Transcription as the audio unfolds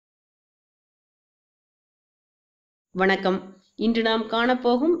வணக்கம். இன்று நாம்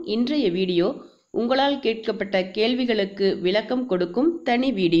காணப்போகும் இன்றைய வீடியோ உங்களால் கேட்கப்பட்ட கேள்விகளுக்கு விளக்கம் கொடுக்கும் தனி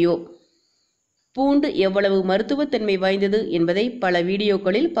வீடியோ. பூண்டு எவ்வளவு மருத்துவத்தன்மை வாய்ந்தது என்பதை பல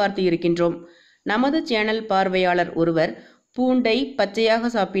வீடியோக்களில் பார்த்து இருக்கின்றோம். நமது சேனல் பார்வையாளர் ஒருவர் பூண்டை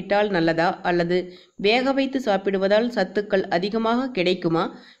பச்சையாக சாப்பிட்டால் நல்லதா அல்லது வேக வைத்து சாப்பிடுவதால் சத்துக்கள் அதிகமாக கிடைக்குமா,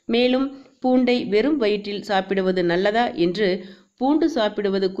 மேலும் பூண்டை வெறும் வயிற்றில் சாப்பிடுவது நல்லதா என்று பூண்டு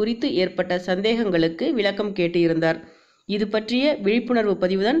சாப்பிடுவது குறித்து ஏற்பட்ட சந்தேகங்களுக்கு விளக்கம் கேட்டிருந்தார். இது பற்றிய விழிப்புணர்வு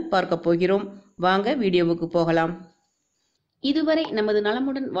பதிவுதான் பார்க்க போகிறோம். வாங்க வீடியோவுக்கு போகலாம். இதுவரை நமது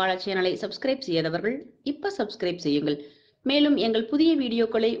நலமுடன் வாழ சேனலை சப்ஸ்கிரைப் செய்யாதவர்கள் இப்ப சப்ஸ்கிரைப் செய்யுங்கள். மேலும் எங்கள் புதிய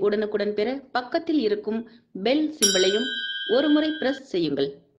வீடியோக்களை உடனுக்குடன் பெற பக்கத்தில் இருக்கும் பெல் சிம்பலையும் ஒருமுறை பிரஸ் செய்யுங்கள்.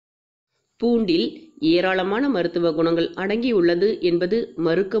 பூண்டில் ஏராளமான மருத்துவ குணங்கள் அடங்கியுள்ளது என்பது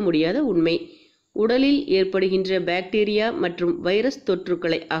மறுக்க முடியாத உண்மை. உடலில் ஏற்படுகின்ற பாக்டீரியா மற்றும் வைரஸ்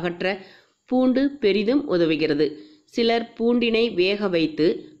தொற்றுக்களை அகற்ற பூண்டு பெரிதும் உதவுகிறது. சிலர் பூண்டினை வேக வைத்து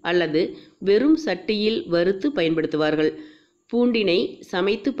அல்லது வெறும் சட்டியில் வறுத்து பயன்படுத்துவார்கள். பூண்டினை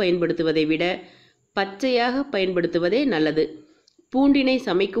சமைத்து பயன்படுத்துவதை விட பச்சையாக பயன்படுத்துவதே நல்லது. பூண்டினை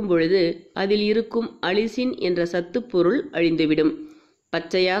சமைக்கும் பொழுது அதில் இருக்கும் அலிசின் என்ற சத்து பொருள் அழிந்துவிடும்.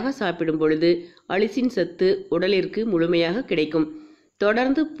 பச்சையாக சாப்பிடும் பொழுது அலிசின் சத்து உடலிற்கு முழுமையாக கிடைக்கும்.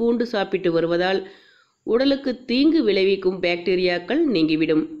 தொடர்ந்து பூண்டு சாப்பிட்டு வருவதால் உடலுக்கு தீங்கு விளைவிக்கும் பாக்டீரியாக்கள்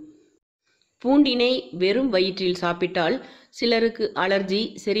நீங்கிவிடும். பூண்டினை வெறும் வயிற்றில் சாப்பிட்டால் சிலருக்கு அலர்ஜி,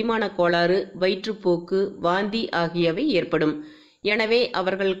 செரிமான கோளாறு, வயிற்றுப்போக்கு, வாந்தி ஆகியவை ஏற்படும். எனவே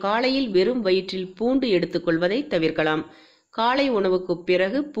அவர்கள் காலையில் வெறும் வயிற்றில் பூண்டு எடுத்துக்கொள்வதை தவிர்க்கலாம். காலை உணவுக்கு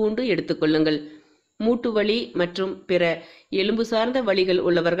பிறகு பூண்டு எடுத்துக்கொள்ளுங்கள். மூட்டு வலி மற்றும் பிற எலும்பு சார்ந்த வலிகள்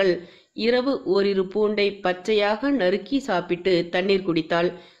உள்ளவர்கள் இரவு ஓரிரு பூண்டை பச்சையாக நறுக்கி சாப்பிட்டு தண்ணீர் குடித்தால்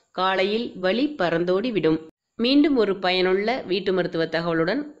காலையில் வலி பறந்தோடி விடும். மீண்டும் ஒரு பயனுள்ள வீட்டு மருத்துவ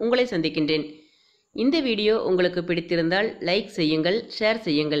தகவலுடன் உங்களை சந்திக்கின்றேன். இந்த வீடியோ உங்களுக்கு பிடித்திருந்தால் லைக் செய்யுங்கள், ஷேர்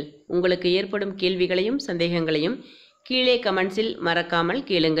செய்யுங்கள். உங்களுக்கு ஏற்படும் கேள்விகளையும் சந்தேகங்களையும் கீழே கமெண்ட்ஸில் மறக்காமல்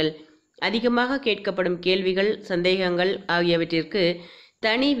கேளுங்கள். அதிகமாக கேட்கப்படும் கேள்விகள், சந்தேகங்கள் ஆகியவற்றிற்கு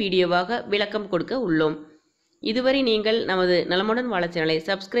தனி வீடியோவாக விளக்கம் கொடுக்க உள்ளோம். இதுவரை நீங்கள் நமது நலமுடன் வாழ சேனலை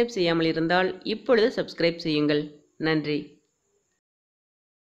சப்ஸ்கிரைப் செய்யாமல் இருந்தால் இப்பொழுது சப்ஸ்கிரைப் செய்யுங்கள். நன்றி.